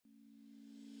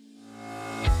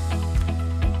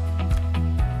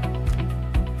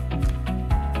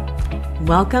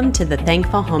Welcome to the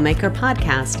Thankful Homemaker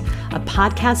Podcast, a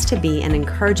podcast to be an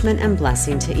encouragement and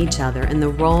blessing to each other in the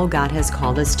role God has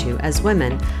called us to as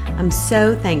women. I'm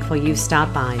so thankful you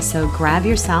stopped by, so grab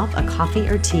yourself a coffee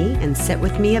or tea and sit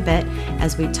with me a bit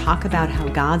as we talk about how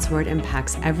God's Word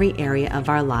impacts every area of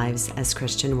our lives as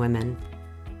Christian women.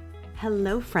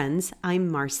 Hello friends,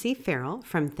 I'm Marcy Farrell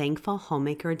from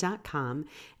ThankfulHomemaker.com,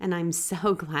 and I'm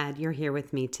so glad you're here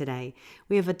with me today.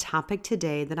 We have a topic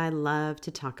today that I love to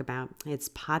talk about. It's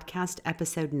podcast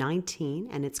episode 19,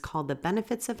 and it's called The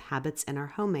Benefits of Habits in Our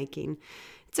Homemaking.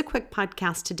 It's a quick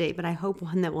podcast today, but I hope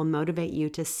one that will motivate you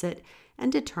to sit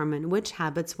and determine which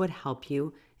habits would help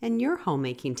you in your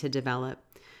homemaking to develop.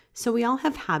 So we all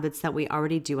have habits that we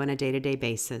already do on a day-to-day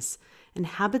basis. And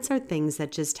habits are things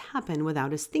that just happen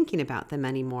without us thinking about them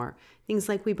anymore. Things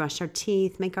like we brush our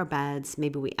teeth, make our beds,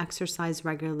 maybe we exercise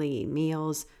regularly, eat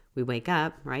meals, we wake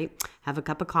up, right? Have a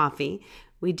cup of coffee.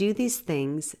 We do these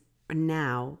things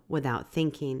now without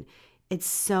thinking. It's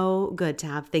so good to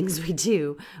have things we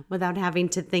do without having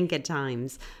to think at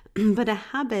times. But a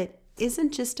habit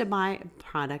isn't just a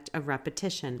byproduct of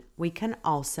repetition. We can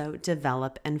also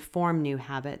develop and form new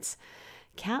habits.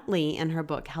 Kat Lee, in her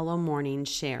book, Hello Morning,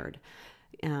 shared,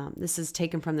 this is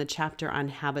taken from the chapter on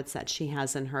habits that she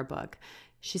has in her book.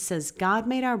 She says, God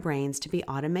made our brains to be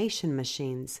automation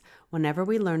machines. Whenever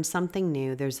we learn something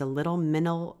new, there's a little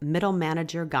middle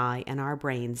manager guy in our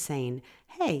brain saying,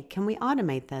 hey, can we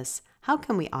automate this? How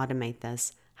can we automate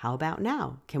this? How about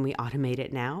now? Can we automate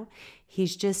it now?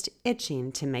 He's just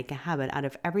itching to make a habit out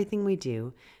of everything we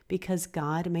do because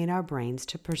God made our brains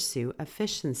to pursue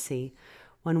efficiency.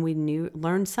 When we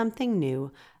learn something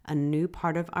new, a new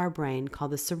part of our brain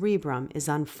called the cerebrum is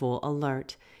on full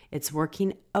alert. It's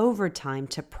working overtime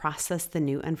to process the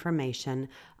new information,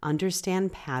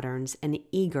 understand patterns, and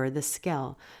eager the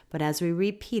skill. But as we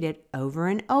repeat it over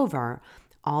and over,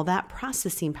 all that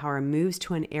processing power moves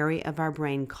to an area of our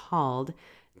brain called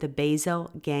the basal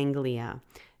ganglia.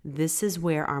 This is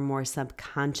where our more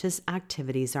subconscious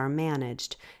activities are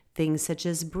managed. Things such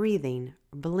as breathing,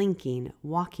 blinking,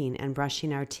 walking, and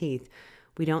brushing our teeth.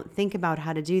 We don't think about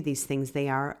how to do these things. They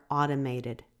are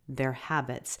automated. They're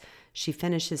habits. She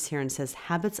finishes here and says,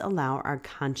 habits allow our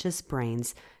conscious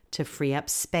brains to free up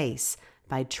space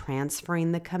by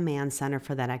transferring the command center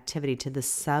for that activity to the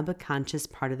subconscious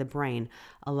part of the brain,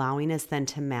 allowing us then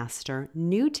to master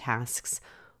new tasks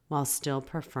while still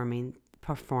performing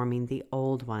the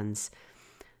old ones.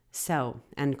 So,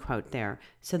 end quote there.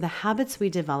 So the habits we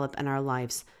develop in our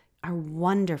lives are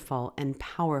wonderful and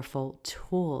powerful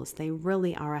tools. They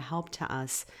really are a help to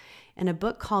us. In a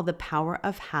book called The Power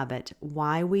of Habit,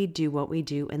 Why We Do What We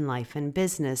Do in Life and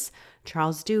Business,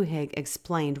 Charles Duhigg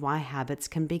explained why habits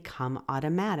can become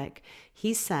automatic.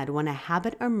 He said, when a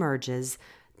habit emerges,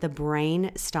 the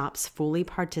brain stops fully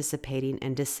participating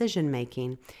in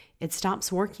decision-making. It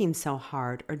stops working so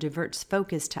hard or diverts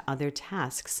focus to other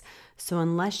tasks. So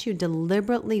unless you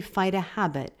deliberately fight a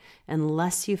habit,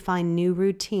 unless you find new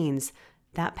routines,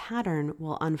 that pattern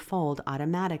will unfold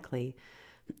automatically.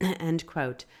 End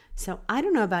quote. So I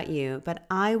don't know about you, but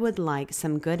I would like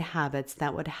some good habits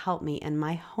that would help me in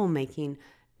my homemaking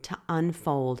to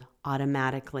unfold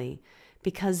automatically.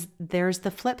 Because there's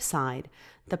the flip side.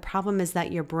 The problem is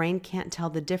that your brain can't tell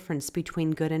the difference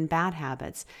between good and bad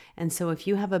habits. And so if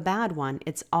you have a bad one,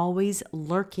 it's always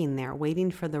lurking there, waiting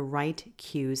for the right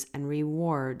cues and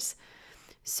rewards.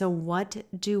 So what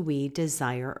do we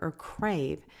desire or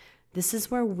crave? This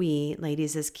is where we,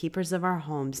 ladies, as keepers of our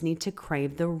homes, need to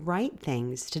crave the right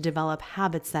things to develop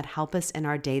habits that help us in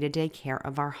our day-to-day care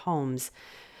of our homes.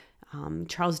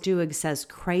 Charles Duhigg says,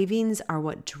 cravings are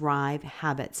what drive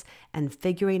habits, and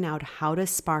figuring out how to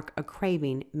spark a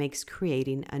craving makes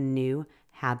creating a new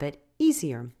habit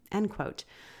easier, end quote.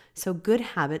 So good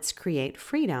habits create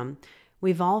freedom.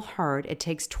 We've all heard it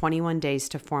takes 21 days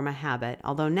to form a habit,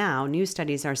 although now new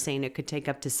studies are saying it could take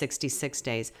up to 66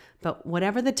 days. But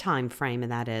whatever the time frame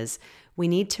that is, we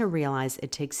need to realize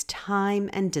it takes time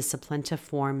and discipline to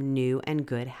form new and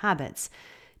good habits.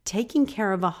 Taking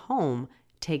care of a home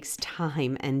takes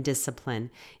time and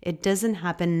discipline. It doesn't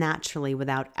happen naturally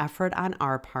without effort on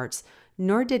our parts,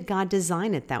 nor did God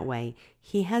design it that way.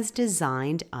 He has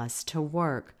designed us to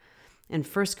work. In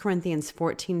 1 Corinthians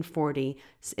 14:40,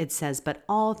 it says, but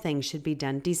all things should be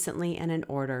done decently and in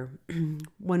order.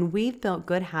 When we've built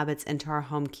good habits into our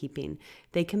homekeeping,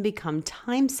 they can become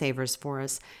time savers for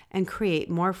us and create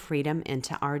more freedom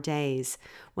into our days.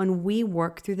 When we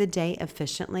work through the day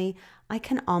efficiently, I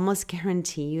can almost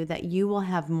guarantee you that you will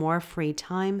have more free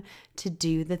time to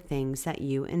do the things that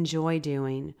you enjoy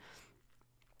doing.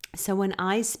 So when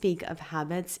I speak of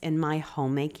habits in my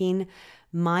homemaking,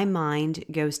 my mind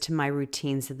goes to my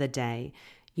routines of the day.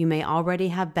 You may already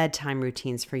have bedtime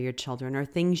routines for your children or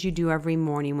things you do every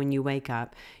morning when you wake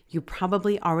up. You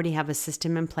probably already have a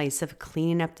system in place of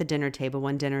cleaning up the dinner table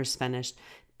when dinner's finished.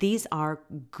 These are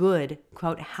good,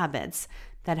 quote, habits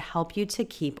that help you to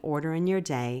keep order in your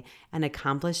day and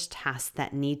accomplish tasks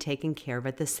that need taken care of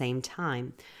at the same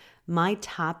time. My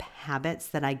top habits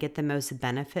that I get the most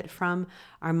benefit from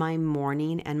are my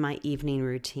morning and my evening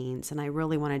routines, and I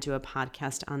really want to do a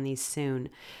podcast on these soon.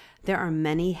 There are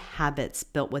many habits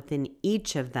built within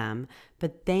each of them,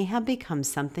 but they have become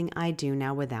something I do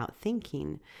now without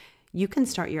thinking. You can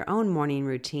start your own morning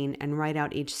routine and write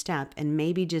out each step and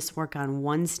maybe just work on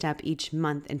one step each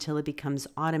month until it becomes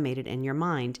automated in your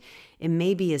mind. It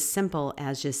may be as simple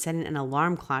as just setting an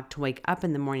alarm clock to wake up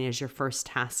in the morning as your first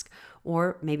task,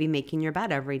 or maybe making your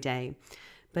bed every day.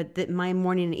 But my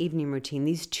morning and evening routine,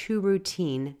 these two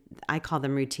routine, I call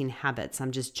them routine habits.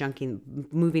 I'm just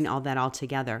moving all that all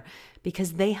together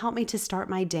because they help me to start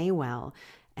my day well.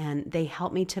 And they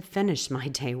help me to finish my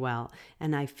day well.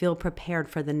 And I feel prepared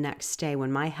for the next day.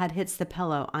 When my head hits the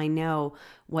pillow, I know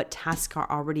what tasks are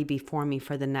already before me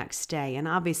for the next day. And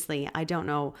obviously, I don't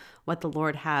know what the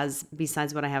Lord has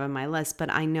besides what I have on my list, but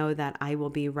I know that I will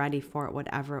be ready for it,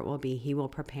 whatever it will be. He will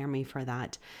prepare me for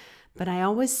that. But I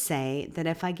always say that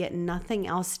if I get nothing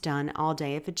else done all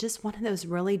day, if it's just one of those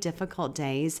really difficult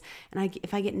days, and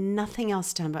if I get nothing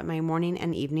else done but my morning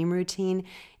and evening routine,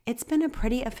 it's been a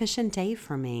pretty efficient day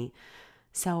for me.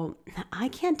 So I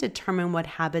can't determine what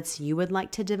habits you would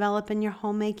like to develop in your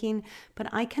homemaking, but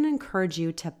I can encourage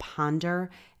you to ponder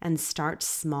and start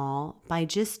small by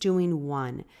just doing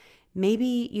one.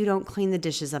 Maybe you don't clean the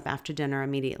dishes up after dinner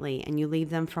immediately and you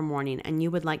leave them for morning and you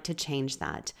would like to change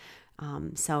that.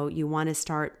 So you want to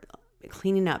start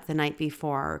cleaning up the night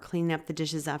before or cleaning up the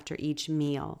dishes after each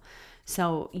meal.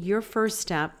 So your first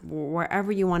step,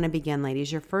 wherever you want to begin,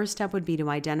 ladies, your first step would be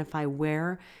to identify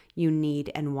where you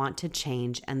need and want to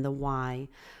change and the why.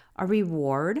 A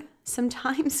reward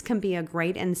sometimes can be a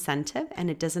great incentive,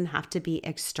 and it doesn't have to be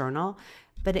external,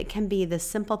 but it can be the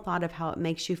simple thought of how it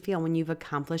makes you feel when you've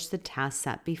accomplished the task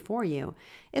set before you.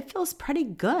 It feels pretty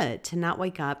good to not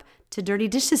wake up to dirty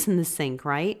dishes in the sink,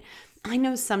 right? I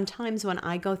know sometimes when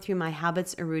I go through my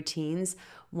habits or routines,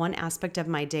 one aspect of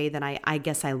my day that I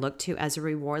guess I look to as a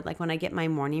reward, like when I get my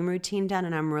morning routine done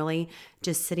and I'm really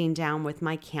just sitting down with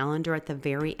my calendar at the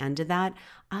very end of that,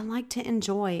 I like to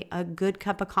enjoy a good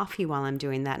cup of coffee while I'm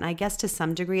doing that. And I guess to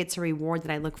some degree, it's a reward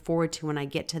that I look forward to when I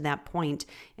get to that point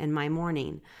in my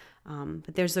morning.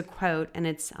 But there's a quote, and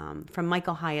it's from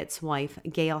Michael Hyatt's wife,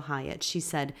 Gail Hyatt. She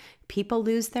said, "People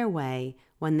lose their way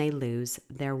when they lose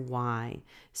their why."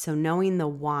 So knowing the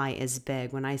why is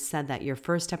big. When I said that, your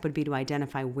first step would be to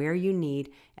identify where you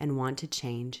need and want to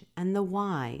change, and the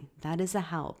why. That is a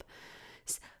help.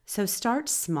 So start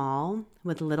small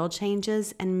with little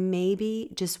changes and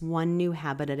maybe just one new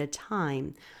habit at a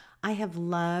time. I have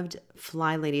loved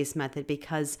Fly Lady's method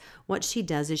because what she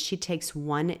does is she takes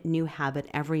one new habit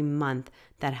every month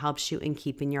that helps you in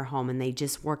keeping your home, and they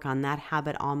just work on that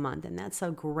habit all month, and that's a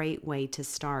great way to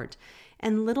start.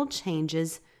 And little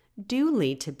changes do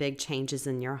lead to big changes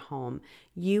in your home.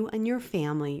 You and your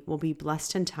family will be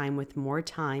blessed in time with more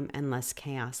time and less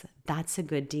chaos. That's a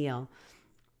good deal.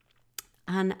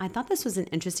 And I thought this was an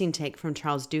interesting take from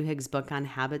Charles Duhigg's book on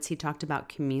habits. He talked about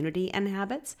community and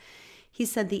habits. He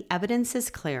said, the evidence is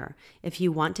clear. If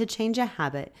you want to change a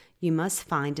habit, you must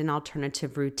find an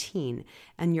alternative routine,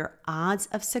 and your odds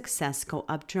of success go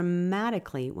up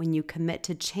dramatically when you commit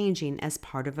to changing as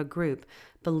part of a group.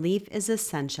 Belief is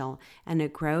essential, and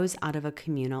it grows out of a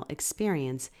communal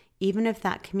experience, even if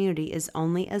that community is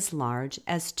only as large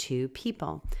as 2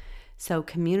 people. So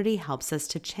community helps us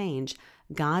to change.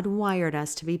 God wired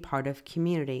us to be part of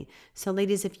community. So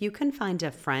ladies, if you can find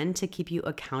a friend to keep you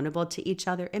accountable to each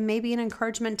other, it may be an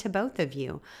encouragement to both of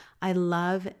you. I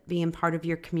love being part of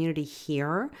your community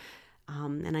here.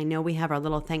 And I know we have our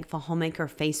little Thankful Homemaker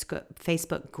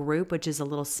Facebook group, which is a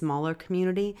little smaller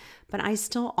community, but I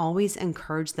still always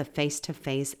encourage the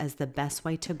face-to-face as the best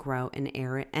way to grow in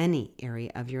any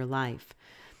area of your life.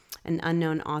 An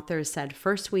unknown author said,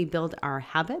 first we build our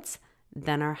habits,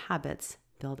 then our habits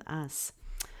build us.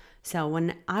 So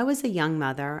when I was a young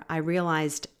mother, I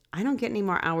realized I don't get any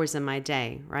more hours in my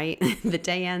day, right? The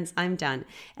day ends, I'm done.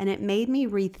 And it made me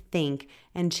rethink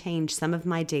and change some of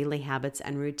my daily habits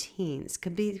and routines.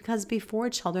 Because before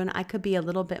children, I could be a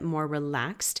little bit more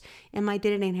relaxed in my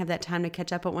day-to-day and have that time to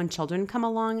catch up. But when children come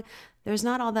along, there's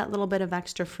not all that little bit of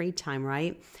extra free time,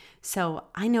 right? So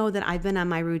I know that I've been on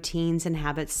my routines and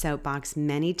habits soapbox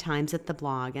many times at the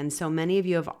blog. And so many of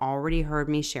you have already heard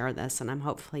me share this, and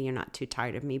hopefully you're not too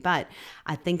tired of me, but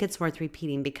I think it's worth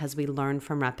repeating because we learn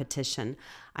from repetition.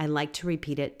 I like to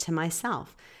repeat it to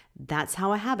myself. That's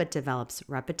how a habit develops,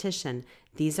 repetition.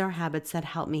 These are habits that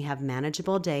help me have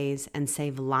manageable days and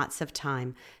save lots of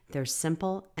time. They're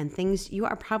simple and things you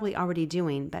are probably already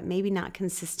doing, but maybe not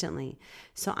consistently.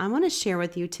 So I want to share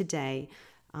with you today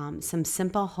some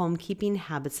simple homekeeping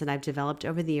habits that I've developed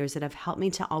over the years that have helped me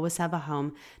to always have a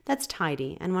home that's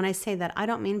tidy. And when I say that, I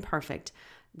don't mean perfect.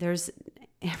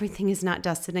 Everything is not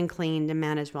dusted and cleaned and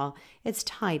managed well. It's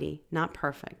tidy, not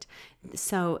perfect.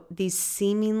 So these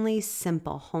seemingly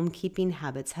simple homekeeping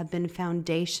habits have been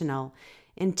foundational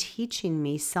in teaching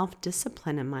me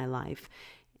self-discipline in my life.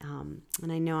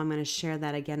 And I know I'm going to share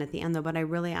that again at the end though, but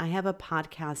I have a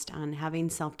podcast on having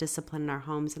self-discipline in our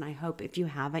homes. And I hope if you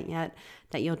haven't yet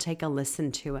that you'll take a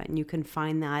listen to it. And you can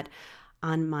find that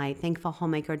on my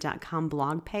thankfulhomemaker.com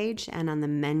blog page, and on the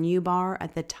menu bar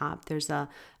at the top, there's a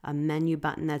menu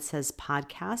button that says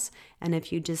podcasts. And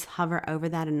if you just hover over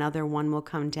that, another one will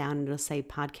come down and it'll say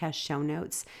podcast show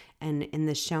notes. And in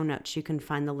the show notes, you can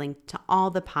find the link to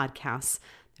all the podcasts.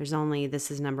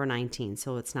 This is number 19,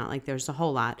 so it's not like there's a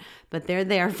whole lot, but they're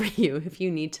there for you if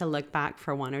you need to look back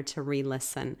for one or to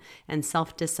re-listen. And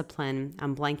self-discipline,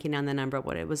 I'm blanking on the number,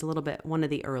 but it was a little bit one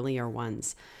of the earlier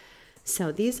ones.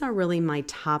 So these are really my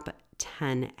top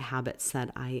 10 habits that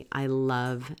I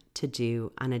love to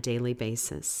do on a daily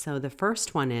basis. So the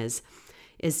first one is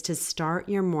to start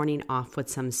your morning off with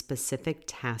some specific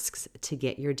tasks to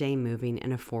get your day moving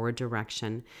in a forward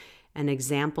direction. And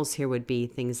examples here would be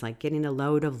things like getting a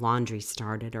load of laundry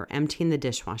started, or emptying the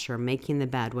dishwasher, or making the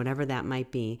bed, whatever that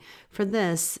might be.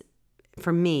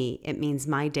 For me, it means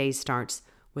my day starts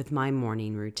with my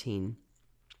morning routine.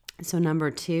 So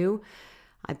number 2,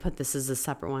 I put this as a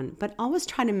separate one, but always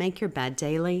try to make your bed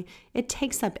daily. It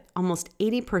takes up almost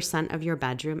 80% of your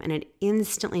bedroom, and it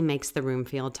instantly makes the room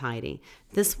feel tidy.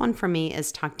 This one for me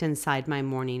is tucked inside my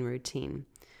morning routine.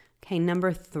 Okay,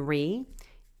 number 3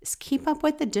 is keep up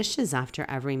with the dishes after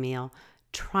every meal.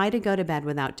 Try to go to bed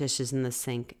without dishes in the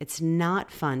sink. It's not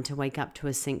fun to wake up to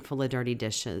a sink full of dirty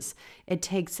dishes. It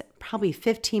takes probably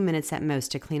 15 minutes at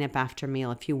most to clean up after a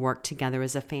meal if you work together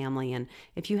as a family. And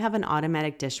if you have an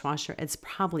automatic dishwasher, it's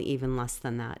probably even less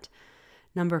than that.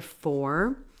 Number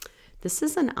 4, this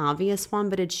is an obvious one,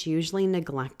 but it's usually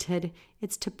neglected.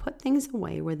 It's to put things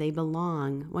away where they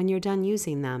belong when you're done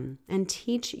using them. And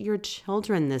teach your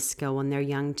children this skill when they're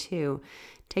young too.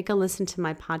 Take a listen to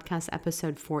my podcast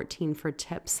episode 14 for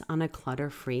tips on a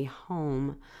clutter-free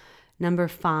home. Number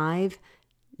 5,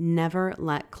 never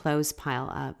let clothes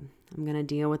pile up. I'm going to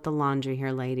deal with the laundry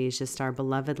here, ladies, just our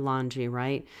beloved laundry,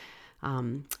 right?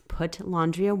 Put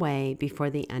laundry away before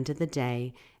the end of the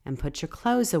day, and put your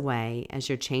clothes away as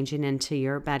you're changing into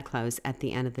your bedclothes at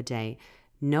the end of the day.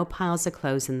 No piles of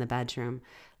clothes in the bedroom.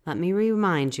 Let me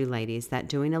remind you, ladies, that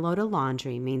doing a load of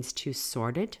laundry means to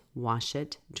sort it, wash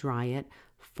it, dry it,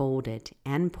 fold it,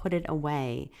 and put it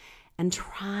away. And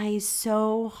try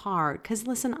so hard, because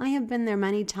listen, I have been there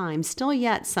many times, still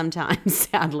yet sometimes,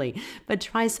 sadly, but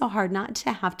try so hard not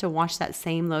to have to wash that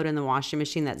same load in the washing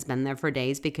machine that's been there for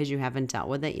days because you haven't dealt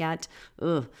with it yet.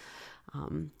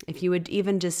 If you would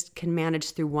even just can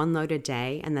manage through one load a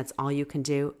day and that's all you can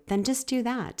do, then just do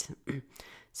that.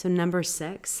 So number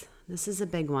 6, this is a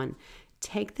big one.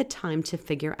 Take the time to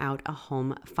figure out a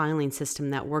home filing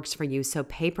system that works for you so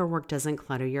paperwork doesn't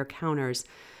clutter your counters.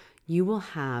 You will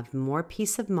have more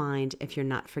peace of mind if you're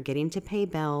not forgetting to pay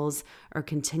bills or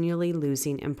continually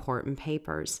losing important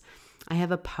papers. I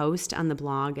have a post on the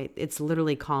blog. It's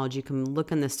literally called, you can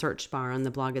look in the search bar on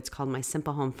the blog. It's called My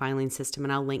Simple Home Filing System,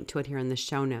 and I'll link to it here in the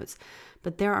show notes.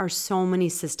 But there are so many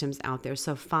systems out there,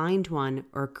 so find one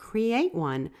or create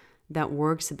one that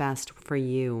works best for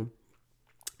you.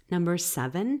 Number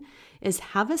 7 is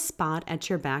have a spot at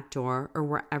your back door or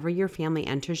wherever your family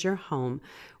enters your home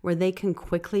where they can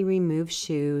quickly remove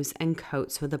shoes and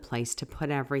coats with a place to put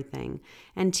everything.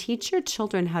 And teach your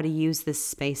children how to use this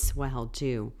space well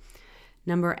too.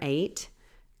 Number 8,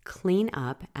 clean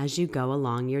up as you go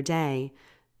along your day.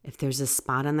 If there's a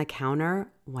spot on the counter,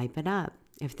 wipe it up.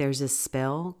 If there's a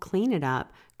spill, clean it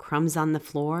up. Crumbs on the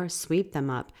floor, sweep them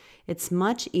up. It's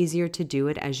much easier to do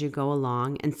it as you go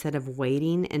along instead of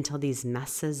waiting until these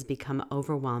messes become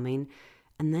overwhelming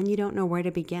and then you don't know where to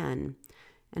begin.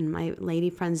 And my lady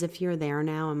friends, if you're there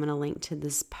now, I'm going to link to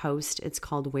this post. It's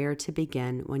called Where to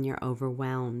Begin When You're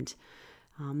Overwhelmed.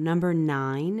 Number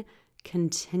 9,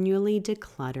 continually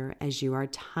declutter as you are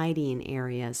tidying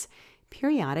areas.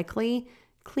 Periodically,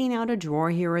 clean out a drawer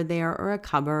here or there, or a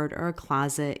cupboard or a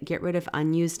closet. Get rid of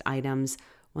unused items.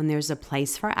 When there's a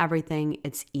place for everything,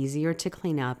 it's easier to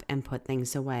clean up and put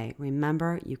things away.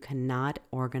 Remember, you cannot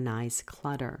organize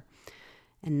clutter.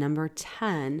 And number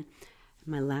 10,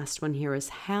 my last one here is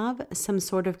have some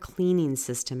sort of cleaning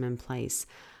system in place.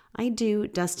 I do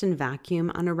dust and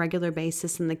vacuum on a regular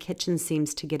basis, and the kitchen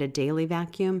seems to get a daily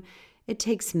vacuum. It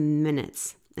takes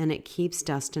minutes, and it keeps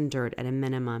dust and dirt at a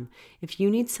minimum. If you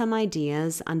need some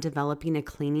ideas on developing a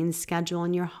cleaning schedule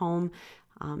in your home,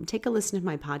 take a listen to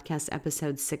my podcast,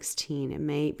 episode 16. It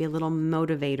may be a little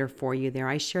motivator for you there.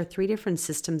 I share 3 different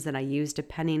systems that I use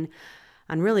depending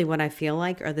on really what I feel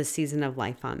like or the season of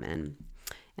life I'm in.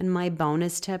 And my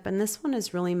bonus tip, and this one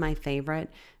is really my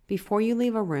favorite, before you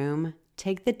leave a room,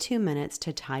 take the 2 minutes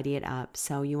to tidy it up.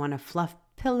 So you want to fluff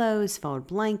pillows, fold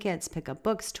blankets, pick up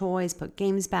books, toys, put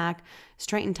games back,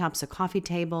 straighten tops of coffee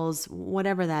tables,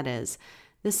 whatever that is.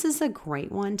 This is a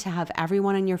great one to have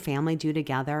everyone in your family do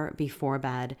together before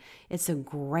bed. It's a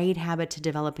great habit to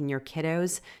develop in your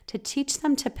kiddos to teach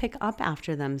them to pick up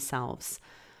after themselves.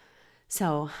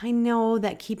 So I know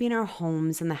that keeping our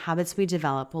homes and the habits we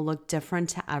develop will look different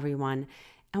to everyone,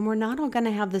 and we're not all going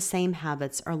to have the same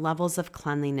habits or levels of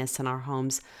cleanliness in our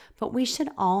homes, but we should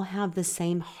all have the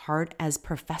same heart as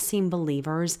professing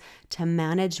believers to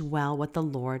manage well what the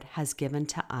Lord has given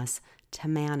to us to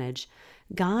manage.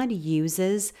 God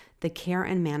uses the care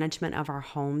and management of our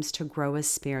homes to grow us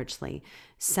spiritually.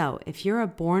 So if you're a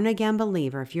born-again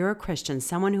believer, if you're a Christian,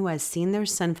 someone who has seen their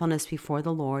sinfulness before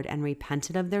the Lord and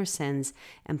repented of their sins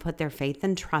and put their faith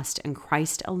and trust in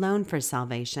Christ alone for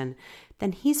salvation,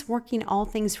 then He's working all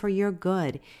things for your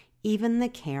good, even the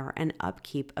care and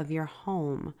upkeep of your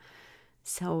home.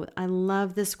 So I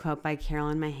love this quote by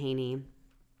Carolyn Mahaney.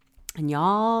 And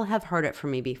y'all have heard it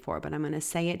from me before, but I'm going to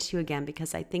say it to you again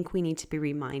because I think we need to be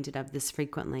reminded of this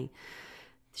frequently.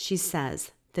 She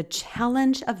says, the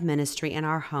challenge of ministry in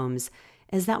our homes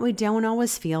is that we don't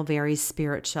always feel very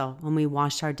spiritual when we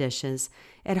wash our dishes.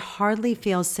 It hardly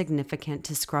feels significant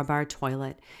to scrub our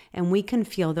toilet, and we can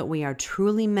feel that we are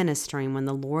truly ministering when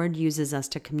the Lord uses us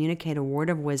to communicate a word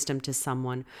of wisdom to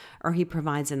someone, or He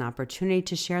provides an opportunity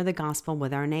to share the gospel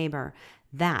with our neighbor.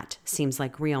 That seems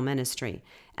like real ministry.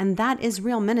 And that is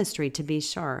real ministry, to be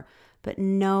sure, but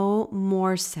no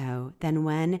more so than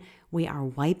when we are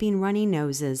wiping runny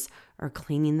noses or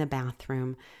cleaning the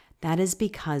bathroom. That is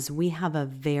because we have a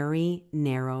very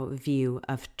narrow view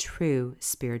of true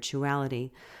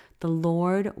spirituality. The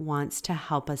Lord wants to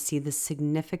help us see the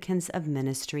significance of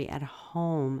ministry at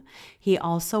home. He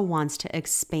also wants to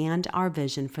expand our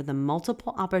vision for the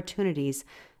multiple opportunities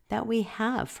that we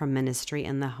have for ministry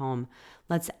in the home.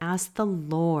 Let's ask the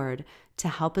Lord to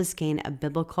help us gain a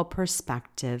biblical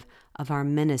perspective of our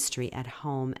ministry at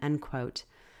home, end quote.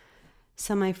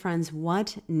 So my friends,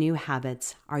 what new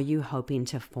habits are you hoping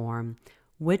to form?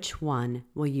 Which one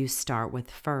will you start with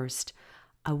first?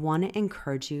 I want to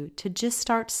encourage you to just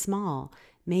start small.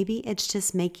 Maybe it's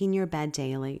just making your bed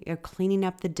daily or cleaning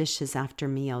up the dishes after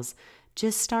meals.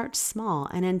 Just start small,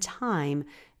 and in time,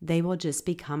 they will just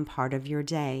become part of your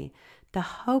day. The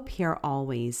hope here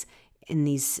always in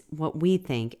these, what we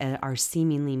think are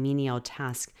seemingly menial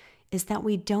tasks, is that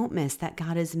we don't miss that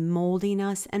God is molding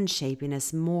us and shaping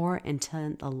us more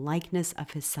into the likeness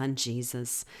of His Son,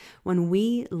 Jesus. When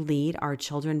we lead our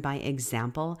children by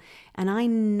example, and I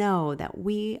know that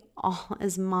we all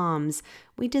as moms,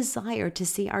 we desire to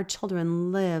see our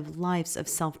children live lives of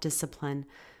self-discipline.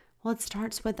 Well, it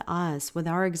starts with us, with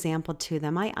our example to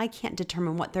them. I can't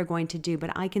determine what they're going to do,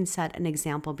 but I can set an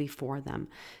example before them.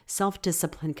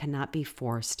 Self-discipline cannot be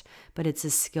forced, but it's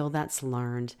a skill that's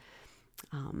learned.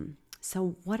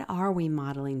 So what are we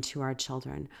modeling to our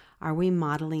children? Are we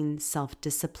modeling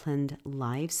self-disciplined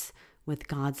lives with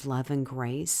God's love and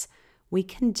grace? We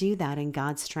can do that in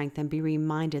God's strength and be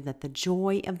reminded that the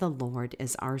joy of the Lord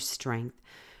is our strength.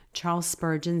 Charles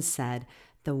Spurgeon said,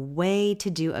 "The way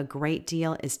to do a great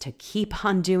deal is to keep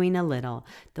on doing a little.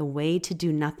 The way to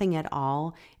do nothing at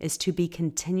all is to be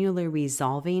continually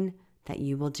resolving that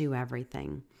you will do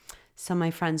everything." So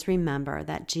my friends, remember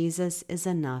that Jesus is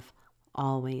enough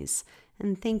always.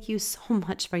 And thank you so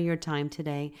much for your time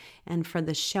today. And for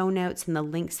the show notes and the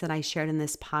links that I shared in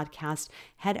this podcast,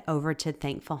 head over to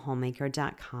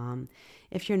thankfulhomemaker.com.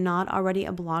 If you're not already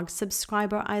a blog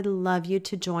subscriber, I'd love you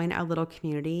to join our little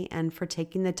community. And for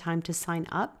taking the time to sign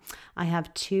up, I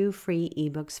have 2 free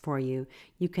ebooks for you.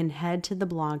 You can head to the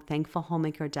blog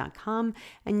thankfulhomemaker.com,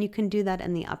 and you can do that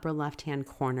in the upper left-hand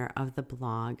corner of the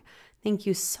blog. Thank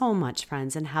you so much,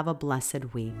 friends, and have a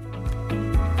blessed week.